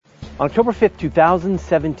On October 5th,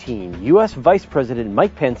 2017, U.S. Vice President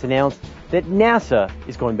Mike Pence announced that NASA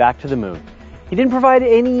is going back to the moon. He didn't provide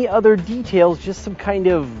any other details, just some kind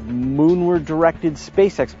of moonward-directed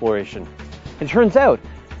space exploration. And it turns out,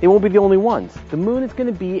 they won't be the only ones. The moon is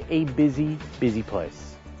going to be a busy, busy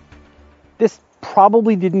place. This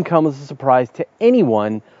probably didn't come as a surprise to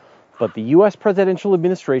anyone, but the U.S. presidential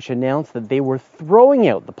administration announced that they were throwing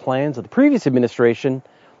out the plans of the previous administration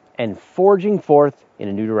and forging forth in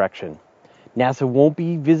a new direction. NASA won't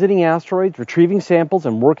be visiting asteroids, retrieving samples,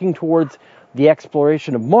 and working towards the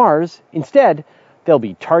exploration of Mars. Instead, they'll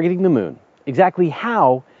be targeting the moon. Exactly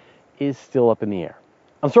how is still up in the air.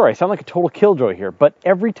 I'm sorry, I sound like a total killjoy here, but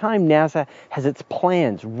every time NASA has its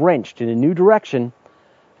plans wrenched in a new direction,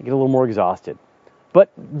 I get a little more exhausted.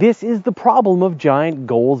 But this is the problem of giant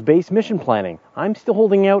goals-based mission planning. I'm still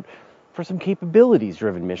holding out for some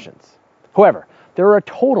capabilities-driven missions. However, there are a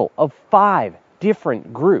total of 5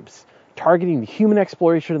 different groups targeting the human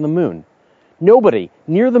exploration of the moon. Nobody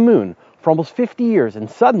near the moon for almost 50 years, and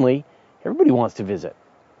suddenly, everybody wants to visit.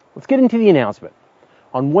 Let's get into the announcement.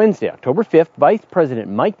 On Wednesday, October 5th, Vice President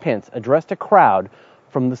Mike Pence addressed a crowd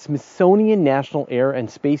from the Smithsonian National Air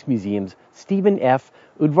and Space Museum's Stephen F.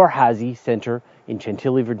 Udvar-Hazy Center in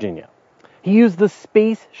Chantilly, Virginia. He used the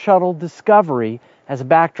Space Shuttle Discovery as a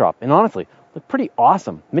backdrop, and honestly, looked pretty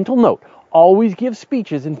awesome. Mental note, always give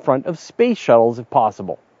speeches in front of space shuttles if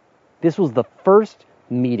possible. This was the first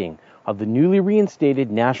meeting of the newly reinstated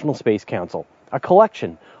National Space Council, a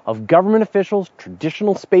collection of government officials,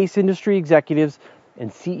 traditional space industry executives,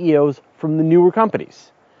 and CEOs from the newer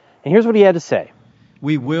companies. And here's what he had to say.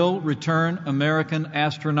 We will return American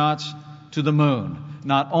astronauts to the moon,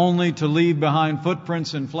 not only to leave behind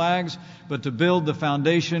footprints and flags, but to build the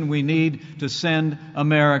foundation we need to send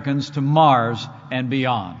Americans to Mars and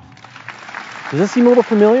beyond. Does this seem a little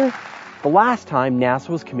familiar? The last time NASA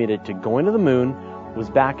was committed to going to the moon was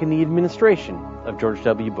back in the administration of George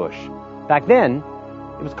W. Bush. Back then,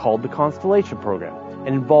 it was called the Constellation Program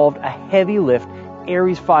and involved a heavy lift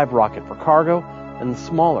Ares 5 rocket for cargo and the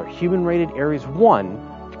smaller human-rated Ares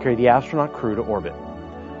 1 to carry the astronaut crew to orbit.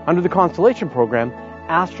 Under the Constellation Program,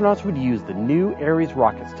 astronauts would use the new Ares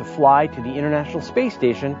rockets to fly to the International Space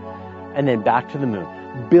Station and then back to the moon,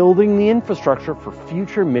 building the infrastructure for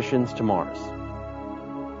future missions to Mars.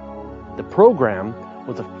 The program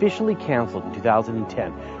was officially canceled in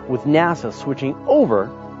 2010, with NASA switching over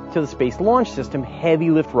to the Space Launch System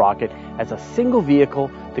Heavy Lift rocket as a single vehicle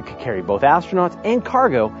that could carry both astronauts and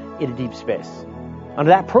cargo into deep space. Under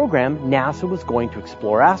that program, NASA was going to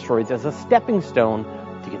explore asteroids as a stepping stone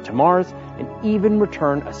to get to Mars and even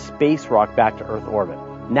return a space rock back to Earth orbit.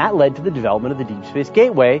 And that led to the development of the Deep Space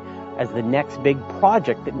Gateway as the next big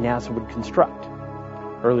project that NASA would construct.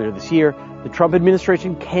 Earlier this year, the Trump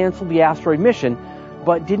administration canceled the asteroid mission,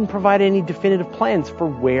 but didn't provide any definitive plans for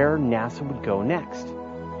where NASA would go next.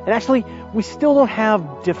 And actually, we still don't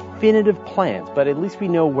have definitive plans, but at least we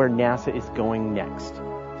know where NASA is going next.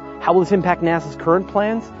 How will this impact NASA's current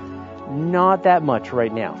plans? Not that much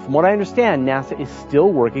right now. From what I understand, NASA is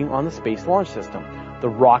still working on the Space Launch System, the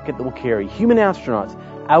rocket that will carry human astronauts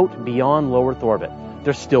out beyond low Earth orbit.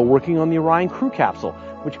 They're still working on the Orion crew capsule,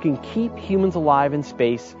 which can keep humans alive in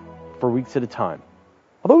space for weeks at a time.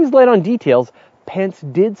 Although he's light on details, Pence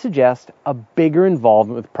did suggest a bigger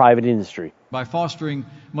involvement with private industry. By fostering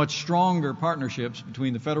much stronger partnerships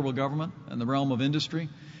between the federal government and the realm of industry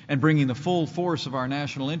and bringing the full force of our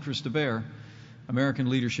national interest to bear, American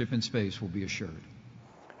leadership in space will be assured.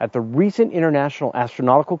 At the recent International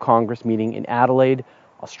Astronautical Congress meeting in Adelaide,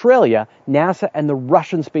 Australia, NASA and the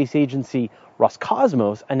Russian space agency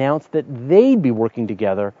Roscosmos announced that they'd be working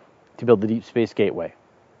together to build the Deep Space Gateway.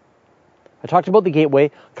 I talked about the Gateway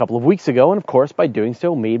a couple of weeks ago, and of course, by doing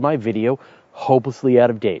so, made my video hopelessly out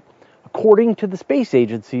of date. According to the space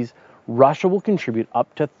agencies, Russia will contribute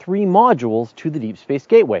up to 3 modules to the Deep Space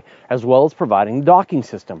Gateway, as well as providing the docking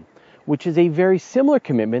system, which is a very similar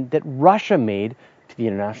commitment that Russia made to the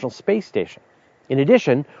International Space Station. In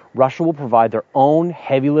addition, Russia will provide their own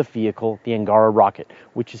heavy lift vehicle, the Angara rocket,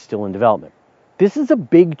 which is still in development. This is a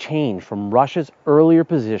big change from Russia's earlier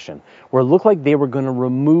position, where it looked like they were going to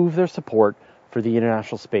remove their support for the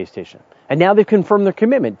International Space Station. And now they've confirmed their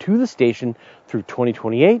commitment to the station through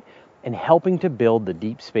 2028 and helping to build the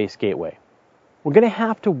Deep Space Gateway. We're going to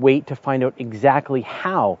have to wait to find out exactly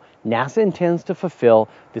how NASA intends to fulfill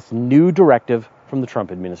this new directive from the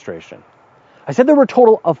Trump administration. I said there were a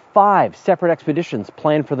total of 5 separate expeditions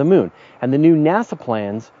planned for the moon, and the new NASA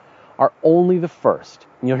plans are only the first.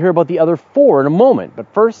 And you'll hear about the other 4 in a moment.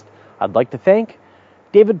 But first, I'd like to thank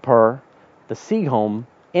David Purr, the Sieg Home,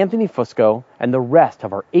 Anthony Fusco, and the rest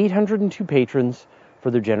of our 802 patrons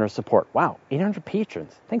for their generous support. Wow, 800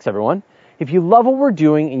 patrons. Thanks, everyone. If you love what we're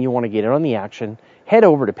doing and you want to get in on the action, head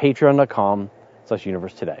over to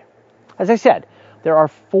patreon.com/universetoday. As I said, there are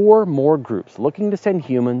 4 more groups looking to send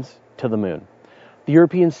humans to the moon. The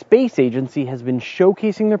European Space Agency has been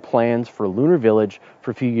showcasing their plans for a lunar village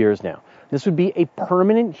for a few years now. This would be a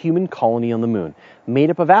permanent human colony on the moon,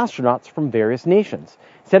 made up of astronauts from various nations.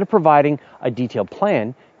 Instead of providing a detailed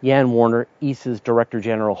plan, Jan Warner, ESA's Director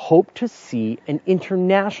General, hoped to see an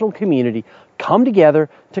international community come together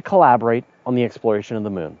to collaborate on the exploration of the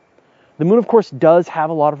moon. The moon, of course, does have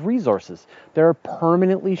a lot of resources. There are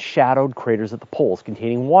permanently shadowed craters at the poles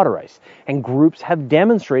containing water ice, and groups have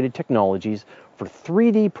demonstrated technologies for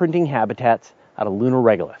 3D printing habitats at a lunar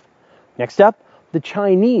regolith. Next up, the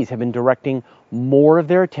Chinese have been directing more of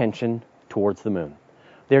their attention towards the moon.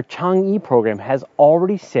 Their Chang'e program has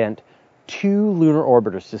already sent 2 lunar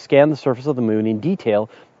orbiters to scan the surface of the moon in detail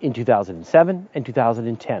in 2007 and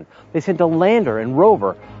 2010. They sent a lander and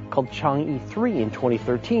rover called Chang'e 3 in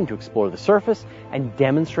 2013 to explore the surface and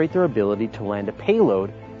demonstrate their ability to land a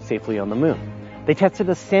payload safely on the moon. They tested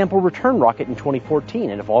a sample return rocket in 2014,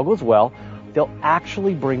 and if all goes well, they'll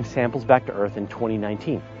actually bring samples back to Earth in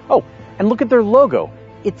 2019. Oh, and look at their logo.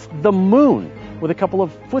 It's the moon with a couple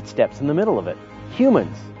of footsteps in the middle of it.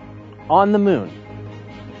 Humans on the moon.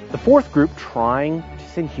 The 4th group trying to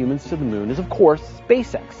send humans to the moon is, of course,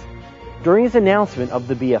 SpaceX. During his announcement of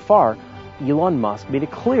the BFR, Elon Musk made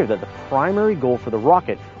it clear that the primary goal for the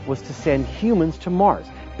rocket was to send humans to Mars,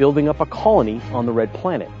 building up a colony on the red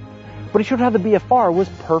planet. But he showed how the BFR was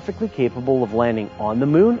perfectly capable of landing on the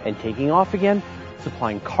moon and taking off again,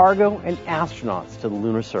 supplying cargo and astronauts to the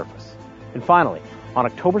lunar surface. And finally, on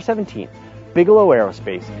October 17th, Bigelow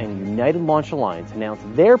Aerospace and United Launch Alliance announced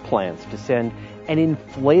their plans to send an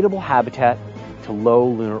inflatable habitat to low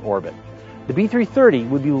lunar orbit. The B-330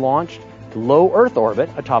 would be launched to low Earth orbit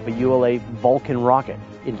atop a ULA Vulcan rocket,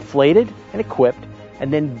 inflated and equipped,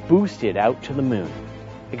 and then boosted out to the moon.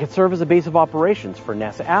 It could serve as a base of operations for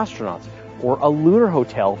NASA astronauts or a lunar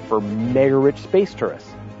hotel for mega-rich space tourists.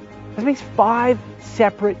 This makes 5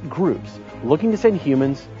 separate groups looking to send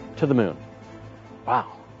humans to the moon. Wow.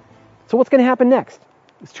 So what's going to happen next?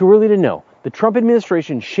 It's too early to know. The Trump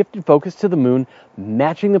administration shifted focus to the moon,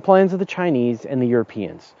 matching the plans of the Chinese and the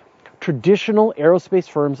Europeans. Traditional aerospace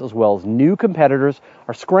firms as well as new competitors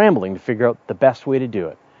are scrambling to figure out the best way to do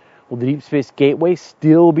it. Will the Deep Space Gateway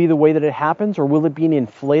still be the way that it happens, or will it be an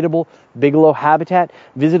inflatable Bigelow habitat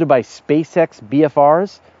visited by SpaceX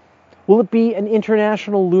BFRs? Will it be an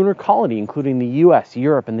international lunar colony, including the US,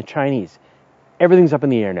 Europe, and the Chinese? Everything's up in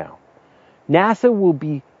the air now. NASA will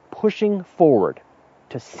be pushing forward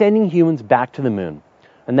to sending humans back to the moon,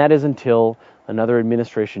 and that is until another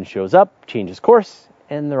administration shows up, changes course,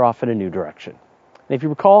 and they're off in a new direction. And if you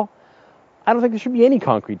recall, I don't think there should be any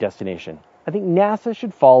concrete destination. I think NASA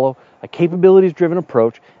should follow a capabilities-driven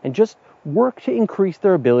approach and just work to increase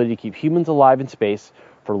their ability to keep humans alive in space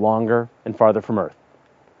for longer and farther from Earth.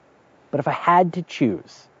 But if I had to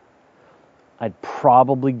choose, I'd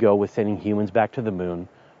probably go with sending humans back to the moon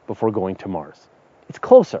before going to Mars. It's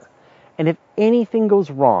closer, and if anything goes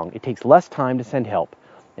wrong, it takes less time to send help.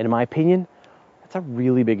 And in my opinion, that's a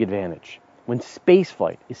really big advantage when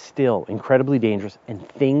spaceflight is still incredibly dangerous and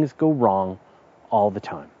things go wrong all the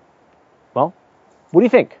time. Well, what do you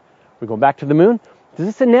think? We're going back to the moon? Does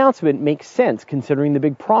this announcement make sense considering the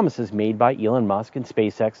big promises made by Elon Musk and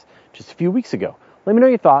SpaceX just a few weeks ago? Let me know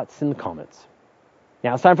your thoughts in the comments.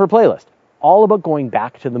 Now it's time for a playlist, all about going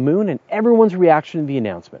back to the moon and everyone's reaction to the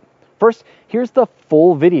announcement. First, here's the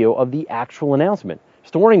full video of the actual announcement.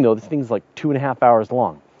 Just a warning though, this thing's like 2.5 hours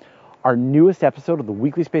long. Our newest episode of the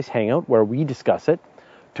Weekly Space Hangout, where we discuss it.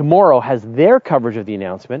 Tomorrow has their coverage of the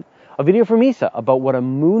announcement, a video from ESA about what a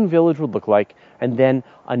moon village would look like, and then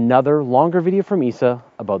another longer video from ESA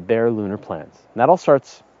about their lunar plans. And that all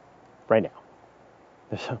starts right now.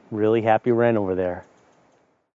 There's a really happy Wren over there.